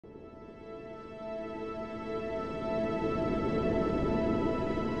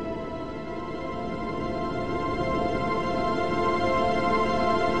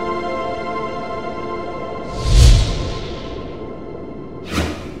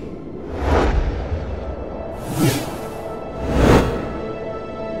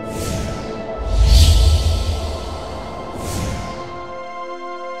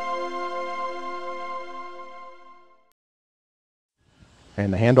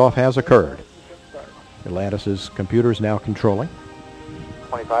And the handoff has occurred. Atlantis' computer is now controlling.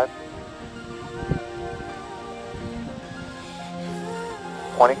 25.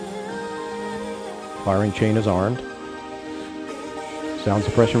 20. Firing chain is armed. Sound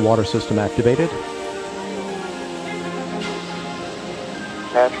suppression water system activated.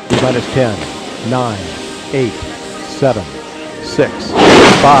 Minus 10, 9, 8, 7, 6,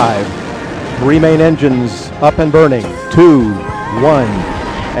 5. 3 main engines up and burning. 2, 1.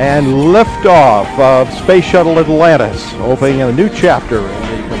 And liftoff of Space Shuttle Atlantis, opening a new chapter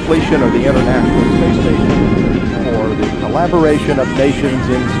in the completion of the International Space Station for the collaboration of nations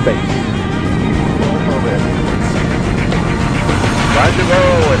in space. Roger,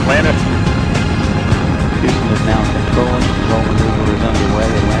 roll, Atlantis. Houston is now controlling. Control maneuver is underway.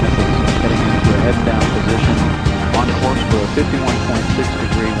 Atlantis is heading into a head-down position on course for a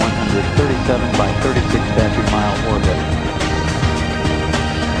 51.6-degree, 137 by 36 statute mile orbit.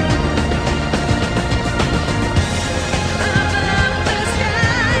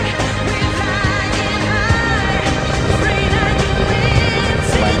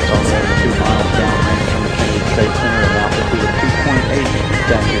 Atlantis already 2 miles downrange from the Kennedy Space Center at an altitude of 2.8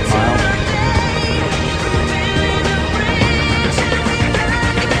 statute miles.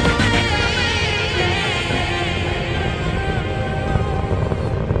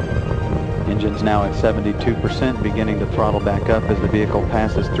 Engines now at 72%, beginning to throttle back up as the vehicle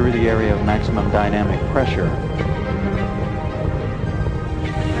passes through the area of maximum dynamic pressure.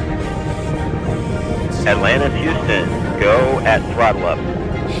 Atlantis, Houston, go at throttle up.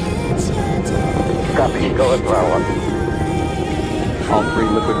 Copy, go at throttle up. All 3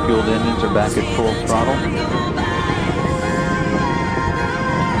 liquid-fueled engines are back at full throttle.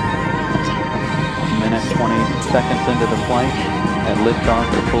 Minute 20 seconds into the flight. At liftoff,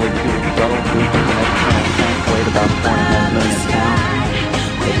 the fully fueled shuttle boosters an external tank weight about 4.5 million pounds.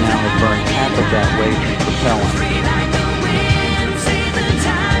 It now has burned half of that weight in propellant.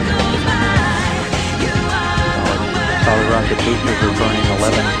 Solid rocket boosters are burning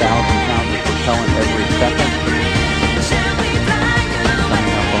 11,000 pounds of propellant every second.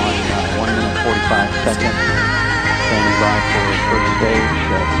 Coming up on 1 minute 45 seconds. Standing by for first stage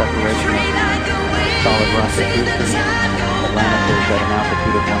separation of solid rocket boosters. Atlantis is at an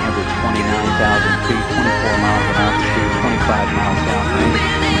altitude of 129,000 feet, 24 miles an altitude, 25 miles downrange.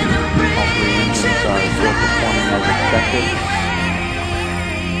 All 3 engines are still performing as expected.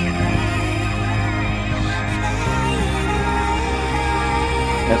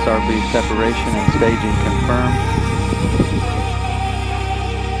 SRB separation and staging confirmed.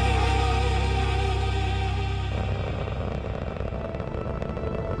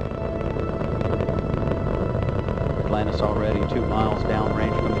 Atlantis already 2 miles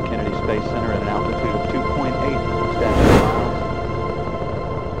downrange from the Kennedy Space Center at an altitude of 2.8 statute miles.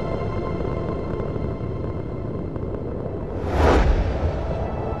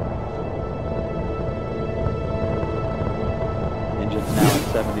 Engines now at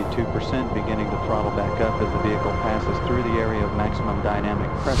 72%, beginning to throttle back up as the vehicle passes through the area of maximum dynamic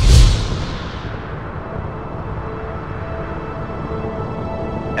pressure.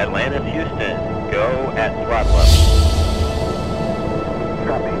 Atlantis, Houston, go at throttle up.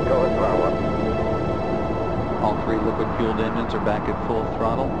 Copy, go at throttle up. All 3 liquid-fueled engines are back at full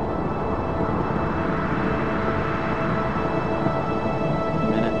throttle.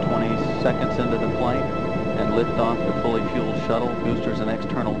 Minute 20 seconds into the flight. At liftoff, the fully fueled shuttle boosters an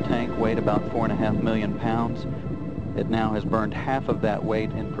external tank weight about 4.5 million pounds. It now has burned half of that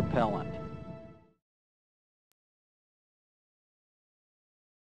weight in propellant.